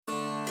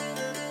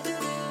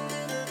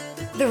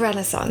The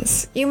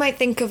Renaissance. You might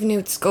think of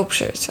nude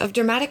sculptures, of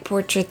dramatic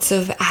portraits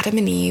of Adam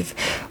and Eve,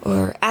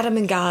 or Adam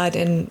and God,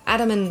 and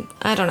Adam and,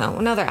 I don't know,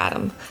 another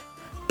Adam.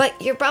 But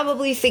you're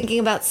probably thinking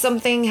about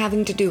something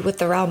having to do with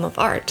the realm of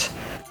art.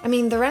 I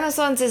mean, the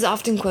Renaissance is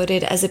often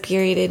quoted as a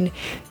period in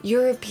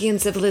European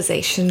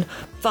civilization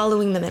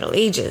following the Middle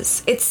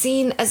Ages. It's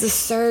seen as a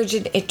surge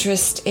in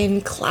interest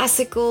in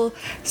classical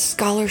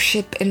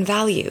scholarship and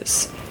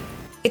values.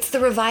 It's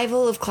the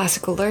revival of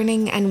classical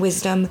learning and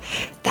wisdom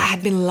that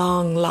had been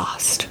long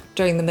lost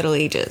during the Middle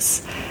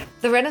Ages.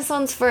 The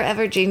Renaissance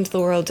forever changed the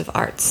world of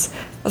arts,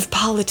 of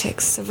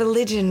politics, of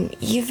religion,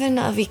 even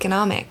of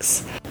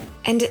economics.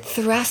 And it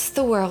thrust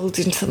the world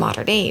into the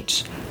modern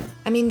age.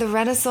 I mean, the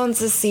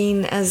Renaissance is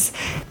seen as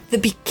the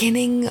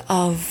beginning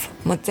of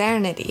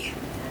modernity.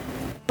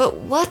 But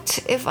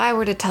what if I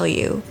were to tell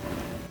you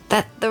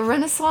that the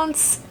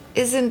Renaissance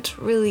isn't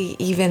really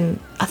even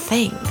a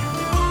thing?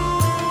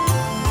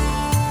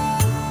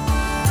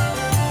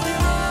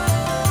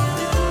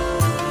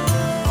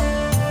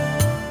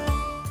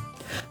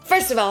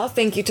 First of all,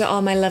 thank you to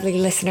all my lovely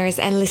listeners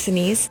and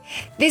listenees.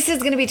 This is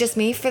going to be just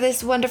me for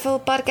this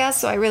wonderful podcast,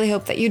 so I really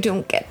hope that you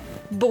don't get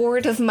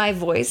bored of my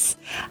voice.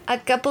 A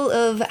couple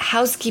of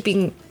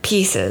housekeeping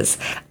pieces.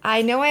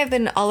 I know I have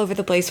been all over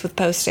the place with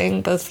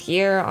posting, both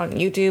here on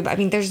YouTube. I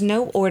mean, there's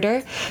no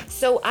order,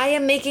 so I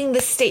am making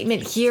this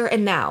statement here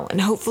and now,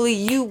 and hopefully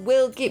you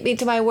will keep me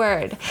to my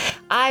word.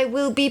 I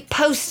will be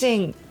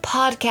posting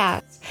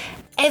podcasts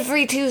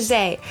every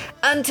Tuesday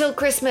until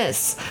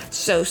Christmas,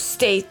 so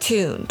stay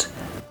tuned.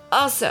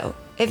 Also,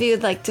 if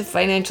you'd like to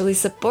financially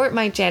support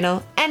my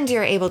channel, and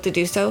you're able to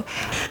do so,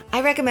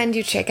 I recommend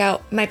you check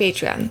out my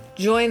Patreon.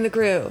 Join the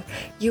crew.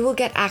 You will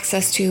get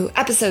access to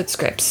episode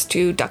scripts,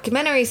 to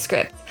documentary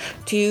scripts,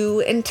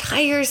 to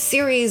entire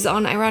series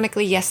on,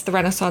 ironically, yes, the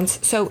Renaissance.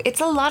 So it's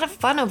a lot of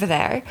fun over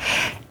there,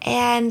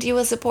 and you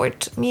will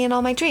support me in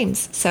all my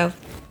dreams. So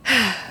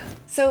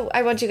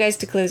I want you guys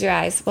to close your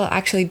eyes. Well,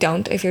 actually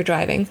don't if you're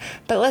driving,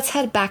 but let's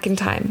head back in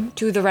time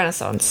to the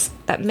Renaissance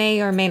that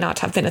may or may not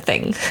have been a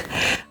thing.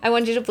 I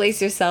want you to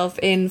place yourself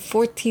in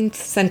 14th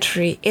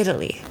century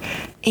Italy,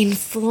 in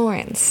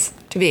Florence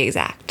to be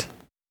exact.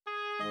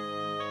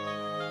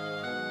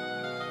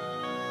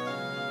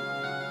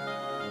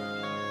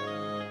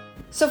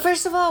 So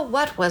first of all,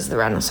 what was the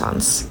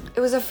Renaissance? It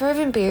was a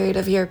fervent period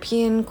of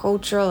European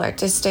cultural,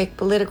 artistic,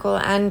 political,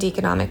 and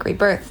economic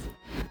rebirth,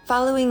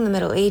 following the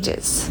Middle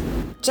Ages.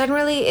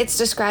 Generally, it's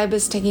described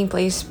as taking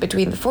place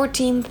between the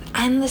 14th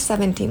and the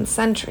 17th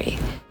century,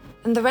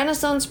 and the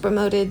Renaissance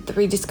promoted the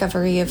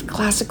rediscovery of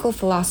classical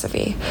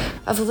philosophy,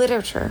 of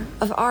literature,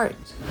 of art.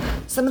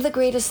 Some of the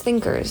greatest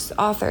thinkers,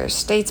 authors,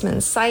 statesmen,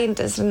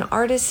 scientists, and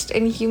artists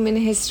in human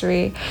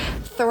history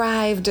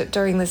thrived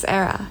during this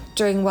era,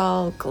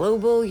 while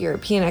global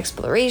European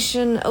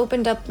exploration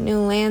opened up new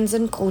lands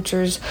and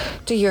cultures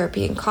to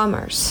European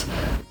commerce.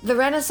 The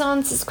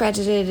Renaissance is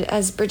credited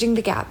as bridging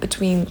the gap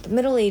between the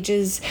Middle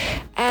Ages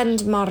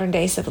and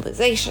modern-day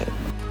civilization.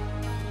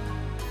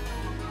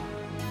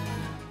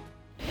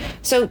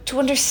 So to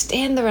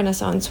understand the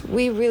Renaissance,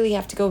 we really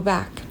have to go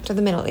back to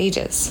the Middle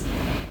Ages.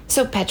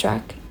 So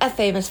Petrarch, a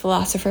famous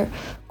philosopher,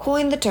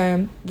 coined the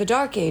term the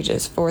Dark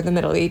Ages for the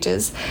Middle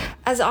Ages,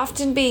 as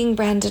often being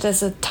branded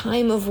as a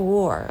time of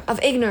war,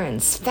 of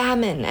ignorance,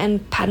 famine,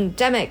 and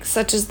pandemics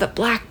such as the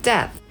Black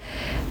Death.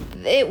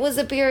 It was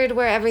a period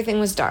where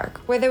everything was dark,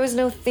 where there was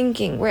no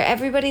thinking, where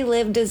everybody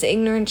lived as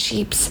ignorant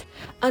sheeps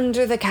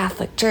under the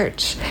Catholic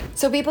Church.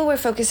 So people were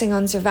focusing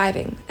on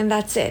surviving, and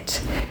that's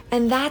it.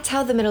 And that's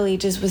how the Middle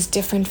Ages was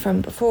different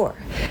from before.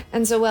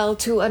 And so, well,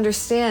 to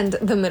understand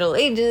the Middle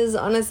Ages,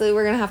 honestly,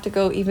 we're going to have to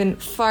go even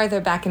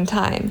farther back in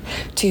time,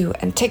 to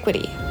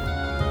antiquity.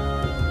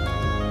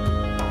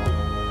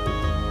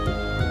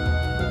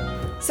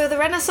 So the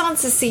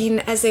Renaissance is seen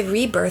as a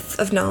rebirth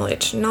of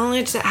knowledge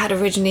that had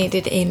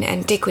originated in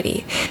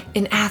antiquity,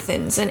 in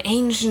Athens and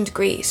ancient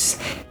Greece.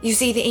 You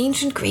see, the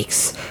ancient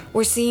Greeks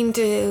were seen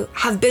to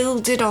have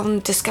builded on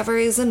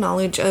discoveries and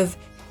knowledge of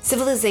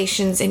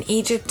civilizations in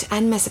Egypt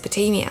and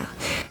Mesopotamia.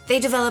 They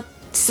developed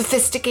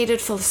sophisticated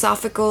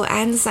philosophical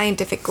and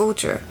scientific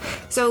culture.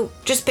 So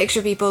just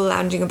picture people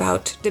lounging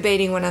about,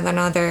 debating one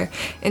another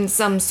in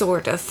some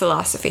sort of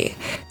philosophy.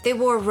 They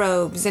wore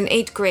robes and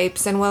ate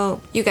grapes, and well,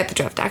 you get the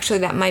drift. Actually,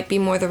 that might be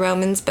more the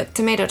Romans, but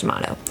tomato,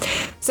 tomato.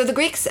 So the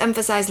Greeks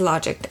emphasized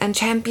logic and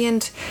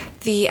championed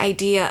the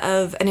idea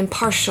of an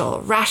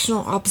impartial,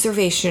 rational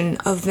observation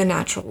of the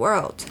natural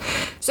world.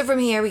 So from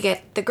here we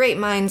get the great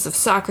minds of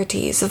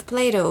Socrates, of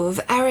Plato, of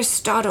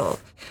Aristotle.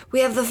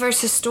 We have the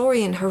first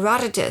historian,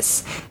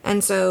 Herodotus,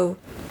 and so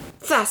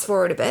fast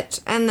forward a bit,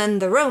 and then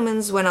the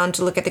Romans went on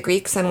to look at the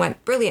Greeks and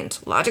went,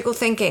 brilliant, logical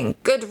thinking,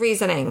 good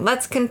reasoning,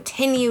 let's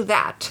continue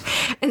that.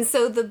 And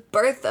so the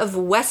birth of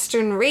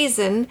Western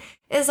reason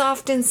is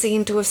often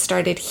seen to have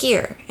started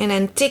here, in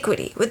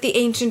antiquity, with the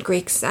ancient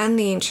Greeks and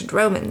the ancient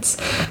Romans.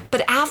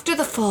 But after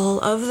the fall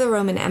of the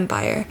Roman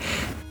Empire,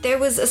 there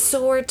was a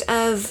sort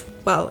of,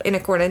 well, in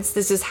accordance,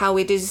 this is how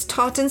it is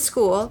taught in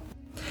school,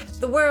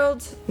 The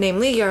world,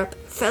 namely Europe,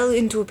 fell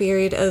into a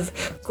period of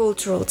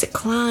cultural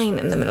decline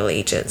in the Middle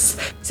Ages.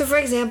 So for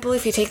example,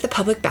 if you take the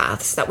public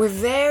baths that were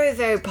very,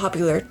 very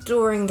popular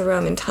during the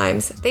Roman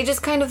times, they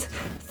just kind of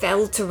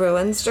fell to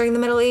ruins during the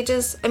Middle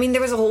Ages. I mean,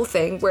 there was a whole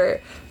thing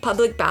where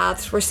public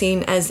baths were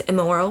seen as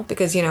immoral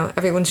because,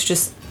 everyone's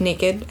just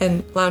naked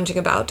and lounging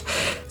about.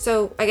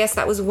 So I guess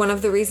that was one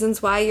of the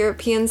reasons why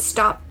Europeans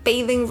stopped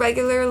bathing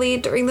regularly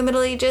during the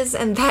Middle Ages,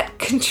 and that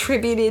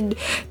contributed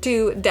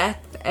to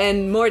death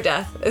and more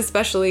death,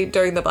 especially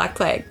during the Black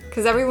Plague,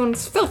 because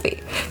everyone's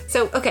filthy.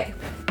 So, okay,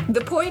 the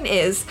point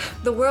is,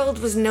 the world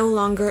was no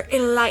longer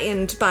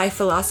enlightened by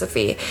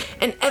philosophy,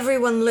 and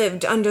everyone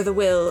lived under the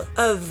will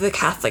of the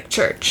Catholic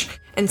Church.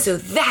 And so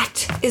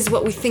that is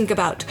what we think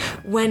about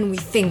when we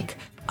think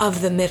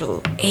of the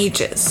Middle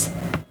Ages.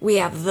 We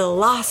have the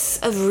loss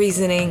of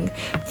reasoning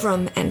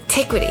from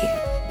antiquity.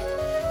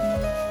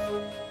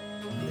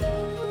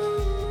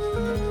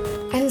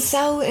 And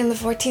so, in the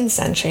 14th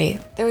century,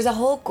 there was a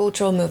whole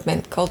cultural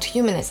movement called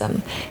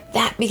humanism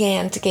that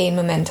began to gain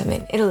momentum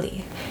in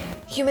Italy.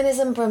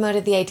 Humanism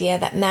promoted the idea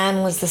that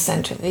man was the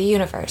center of the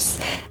universe,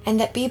 and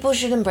that people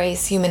should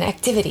embrace human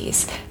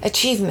activities,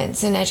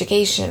 achievements in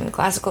education,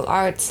 classical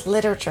arts,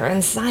 literature,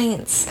 and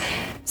science.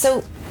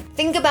 So,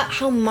 think about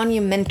how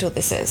monumental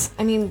this is.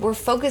 I mean, we're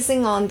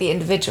focusing on the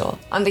individual,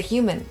 on the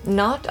human,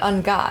 not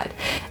on God.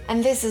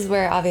 And this is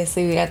where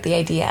obviously we get the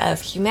idea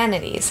of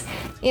humanities.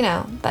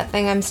 That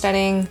thing I'm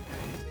studying,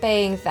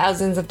 paying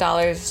thousands of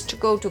dollars to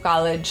go to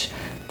college,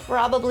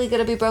 probably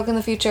gonna be broke in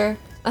the future,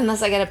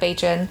 unless I get a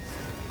patron.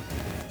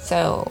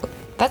 So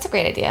that's a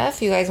great idea.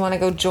 If you guys want to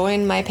go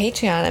join my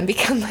Patreon and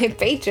become my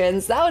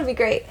patrons, that would be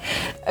great.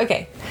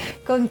 Okay,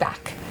 going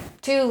back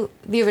to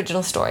the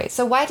original story.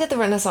 So why did the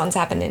Renaissance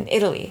happen in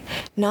Italy?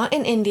 Not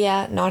in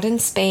India, not in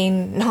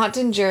Spain, not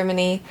in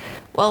Germany.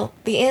 Well,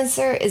 the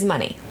answer is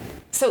money.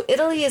 So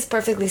Italy is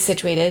perfectly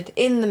situated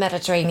in the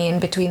Mediterranean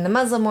between the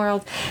Muslim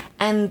world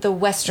and the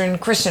Western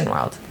Christian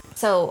world.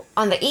 So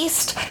on the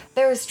east,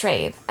 there is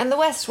trade, and the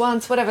west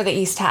wants whatever the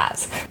east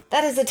has.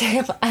 That is a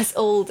tale as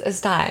old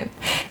as time.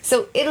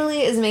 So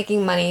Italy is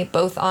making money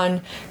both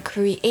on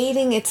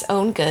creating its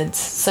own goods,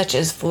 such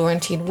as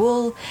Florentine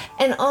wool,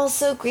 and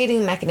also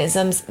creating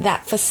mechanisms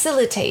that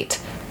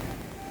facilitate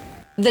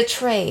the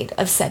trade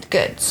of said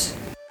goods.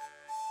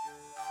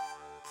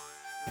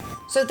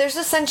 So there's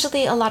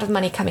essentially a lot of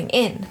money coming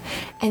in,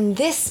 and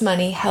this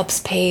money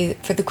helps pay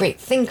for the great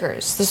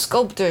thinkers, the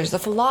sculptors, the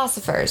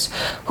philosophers,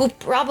 who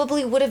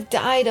probably would have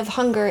died of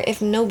hunger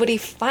if nobody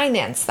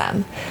financed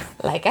them.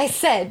 Like I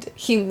said,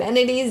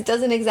 humanities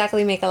doesn't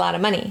exactly make a lot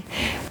of money,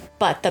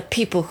 but the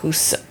people who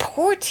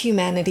support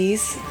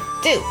humanities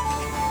do.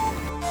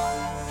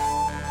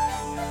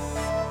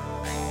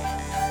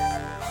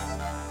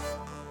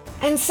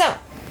 And so,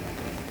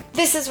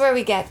 this is where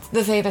we get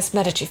the famous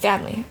Medici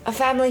family, a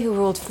family who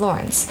ruled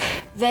Florence.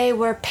 They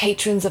were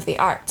patrons of the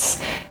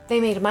arts. They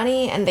made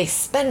money and they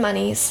spent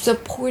money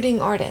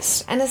supporting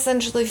artists and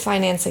essentially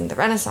financing the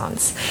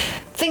Renaissance.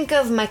 Think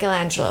of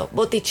Michelangelo,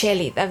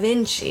 Botticelli, Da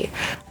Vinci.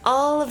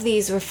 All of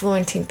these were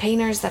Florentine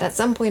painters that at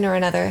some point or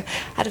another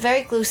had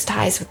very close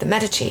ties with the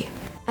Medici.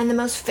 And the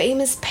most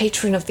famous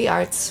patron of the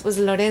arts was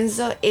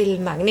Lorenzo il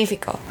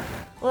Magnifico.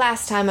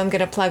 Last time I'm going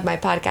to plug my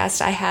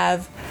podcast, I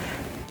have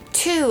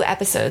 2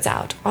 episodes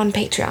out on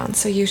Patreon,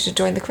 so you should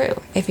join the crew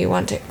if you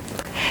want to.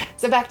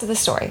 So back to the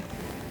story.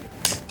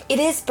 It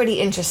is pretty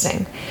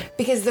interesting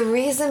because the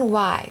reason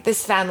why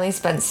this family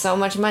spent so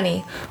much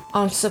money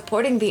on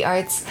supporting the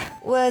arts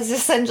was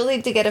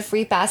essentially to get a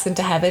free pass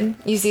into heaven.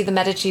 You see, the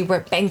Medici were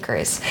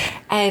bankers,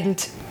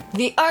 and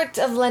the art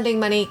of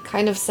lending money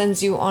kind of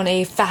sends you on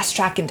a fast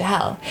track into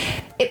hell.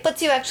 It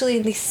puts you actually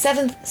in the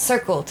 7th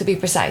circle, to be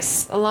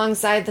precise,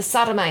 alongside the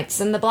sodomites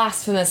and the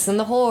blasphemous and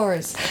the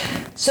whores.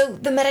 So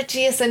the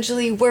Medici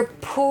essentially were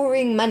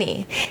pouring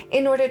money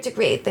in order to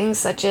create things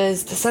such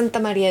as the Santa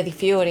Maria di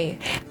Fiori,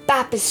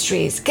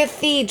 baptistries,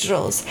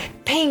 cathedrals,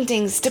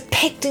 paintings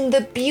depicting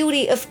the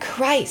beauty of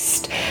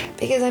Christ.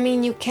 Because,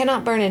 you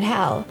cannot burn in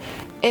hell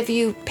if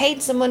you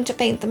paid someone to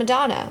paint the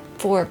Madonna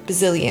 4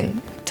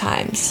 bazillion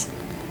times.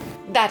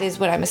 That is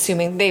what I'm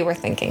assuming they were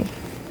thinking.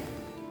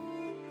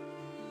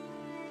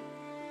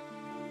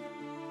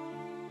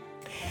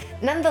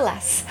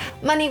 Nonetheless,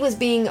 money was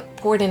being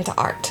poured into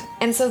art,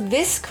 and so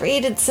this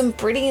created some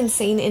pretty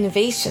insane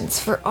innovations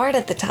for art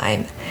at the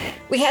time.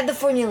 We had the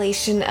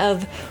formulation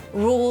of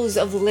rules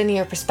of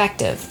linear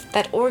perspective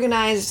that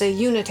organized a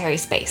unitary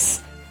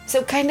space.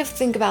 So kind of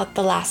think about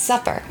the Last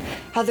Supper,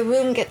 how the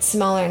room gets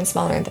smaller and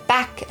smaller in the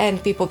back,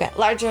 and people get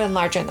larger and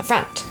larger in the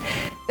front.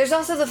 There's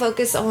also the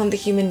focus on the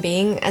human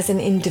being as an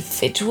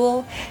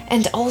individual,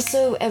 and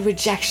also a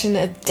rejection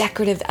of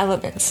decorative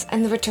elements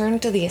and the return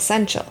to the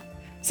essential.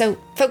 So,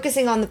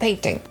 focusing on the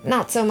painting,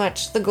 not so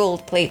much the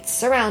gold plates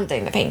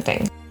surrounding the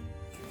painting.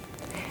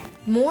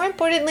 More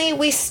importantly,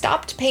 we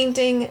stopped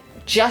painting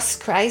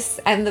just Christ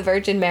and the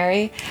Virgin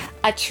Mary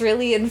a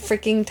trillion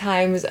freaking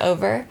times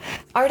over.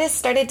 Artists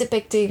started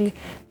depicting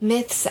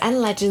myths and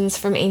legends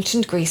from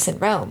ancient Greece and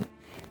Rome.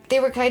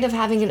 They were kind of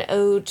having an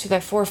ode to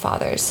their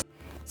forefathers.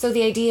 So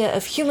the idea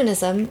of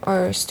humanism,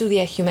 or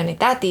studia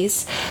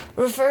humanitatis,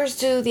 refers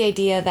to the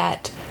idea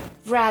that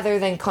rather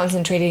than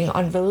concentrating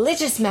on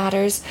religious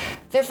matters,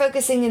 they're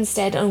focusing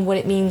instead on what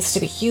it means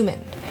to be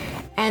human.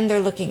 And they're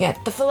looking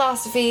at the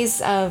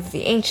philosophies of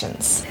the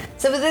ancients.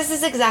 So this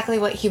is exactly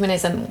what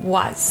humanism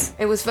was.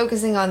 It was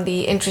focusing on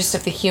the interest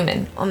of the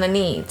human, on the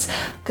needs,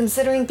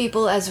 considering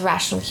people as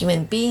rational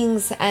human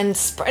beings, and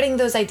spreading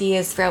those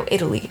ideas throughout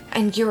Italy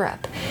and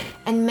Europe.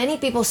 And many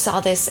people saw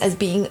this as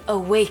being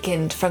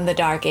awakened from the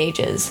Dark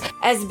Ages,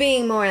 as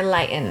being more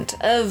enlightened,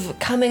 of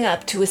coming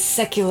up to a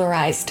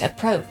secularized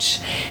approach.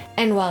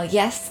 And while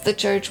yes, the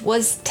church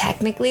was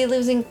technically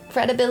losing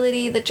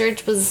credibility, the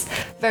church was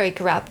very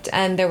corrupt,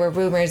 and there were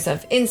rumors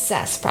of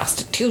incest,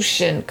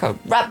 prostitution,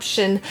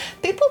 corruption,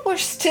 people were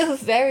still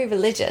very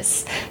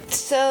religious.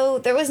 So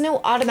there was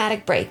no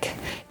automatic break,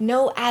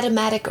 no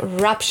automatic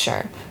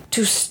rupture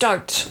to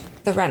start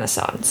the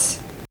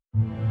Renaissance.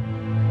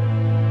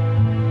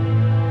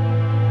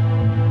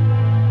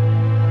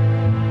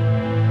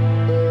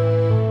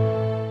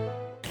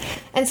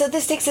 And so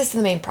this takes us to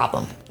the main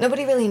problem.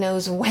 Nobody really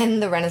knows when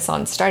the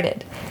Renaissance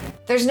started.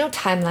 There's no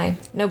timeline,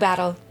 no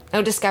battle,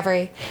 no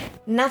discovery,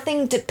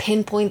 nothing to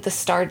pinpoint the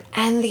start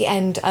and the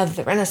end of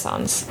the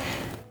Renaissance.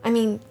 I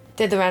mean,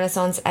 did the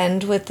Renaissance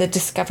end with the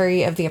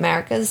discovery of the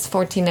Americas,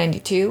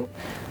 1492?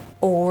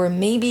 Or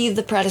maybe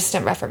the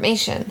Protestant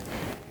Reformation?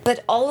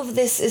 But all of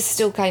this is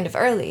still kind of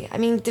early. I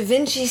mean, Da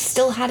Vinci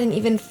still hadn't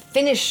even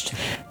finished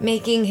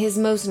making his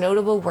most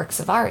notable works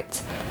of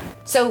art.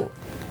 So,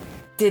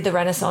 did the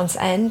Renaissance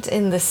end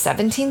in the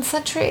 17th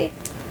century?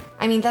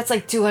 I mean, that's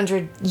like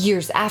 200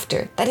 years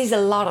after. That is a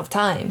lot of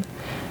time.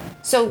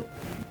 So,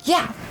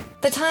 yeah,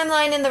 the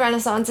timeline in the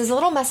Renaissance is a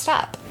little messed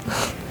up.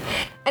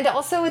 And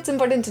also, it's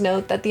important to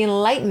note that the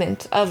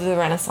Enlightenment of the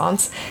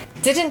Renaissance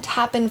didn't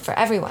happen for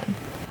everyone.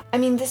 I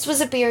mean, this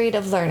was a period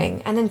of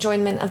learning and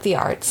enjoyment of the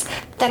arts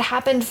that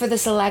happened for the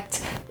select,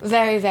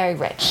 very, very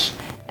rich,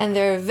 and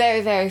their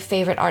very, very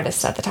favorite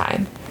artists at the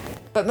time.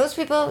 But most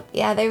people,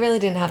 yeah, they really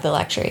didn't have the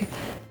luxury.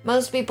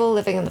 Most people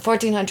living in the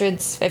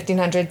 1400s,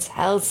 1500s,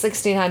 hell,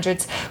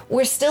 1600s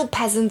were still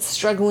peasants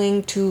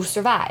struggling to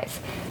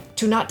survive,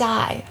 to not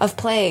die of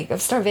plague,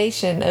 of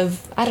starvation,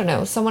 of, I don't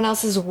know, someone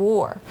else's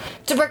war.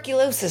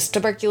 Tuberculosis.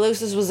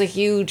 Tuberculosis was a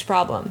huge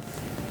problem.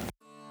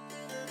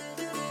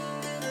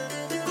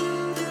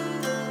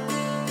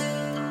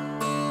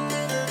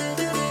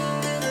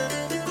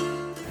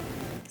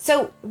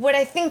 So what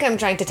I think I'm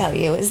trying to tell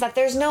you is that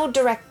there's no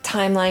direct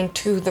timeline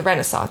to the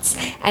Renaissance,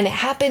 and it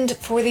happened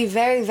for the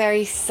very,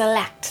 very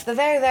select, the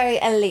very, very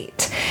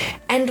elite.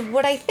 And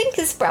what I think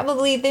is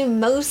probably the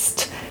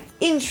most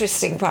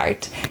interesting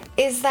part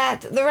is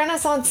that the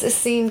Renaissance is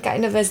seen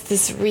kind of as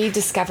this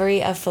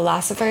rediscovery of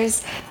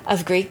philosophers,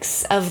 of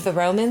Greeks, of the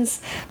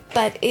Romans,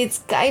 but it's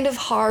kind of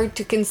hard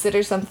to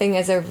consider something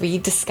as a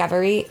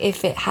rediscovery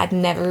if it had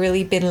never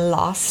really been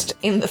lost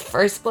in the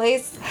first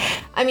place.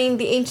 I mean,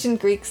 the ancient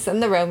Greeks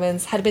and the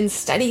Romans had been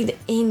studied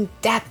in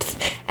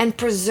depth and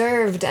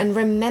preserved and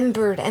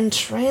remembered and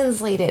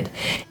translated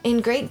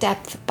in great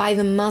depth by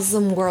the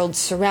Muslim world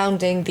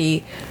surrounding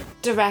the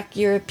direct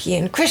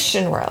European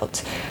Christian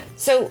world.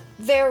 So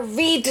their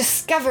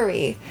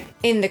rediscovery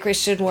in the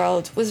Christian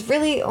world was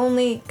really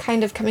only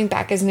kind of coming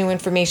back as new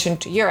information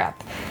to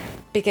Europe,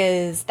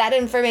 because that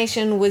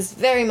information was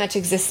very much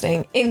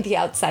existing in the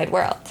outside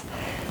world.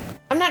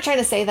 I'm not trying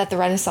to say that the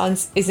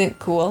Renaissance isn't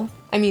cool.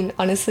 I mean,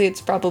 honestly,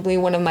 it's probably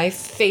one of my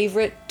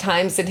favorite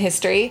times in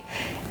history,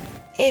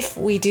 if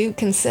we do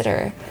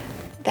consider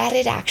that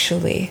it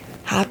actually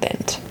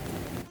happened.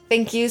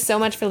 Thank you so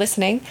much for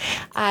listening.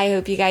 I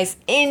hope you guys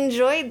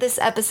enjoyed this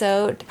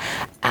episode.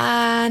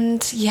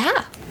 And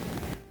yeah,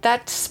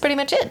 that's pretty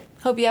much it.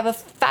 Hope you have a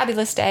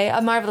fabulous day,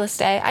 a marvelous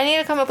day. I need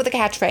to come up with a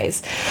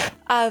catchphrase,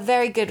 a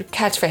very good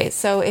catchphrase.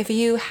 So if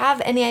you have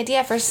any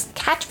idea for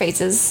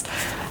catchphrases,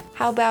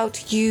 how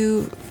about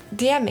you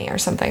DM me or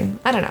something?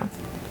 I don't know.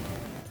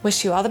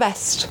 Wish you all the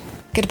best.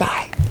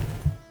 Goodbye.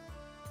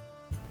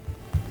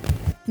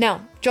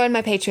 No, join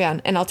my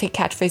Patreon and I'll take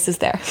catchphrases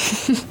there.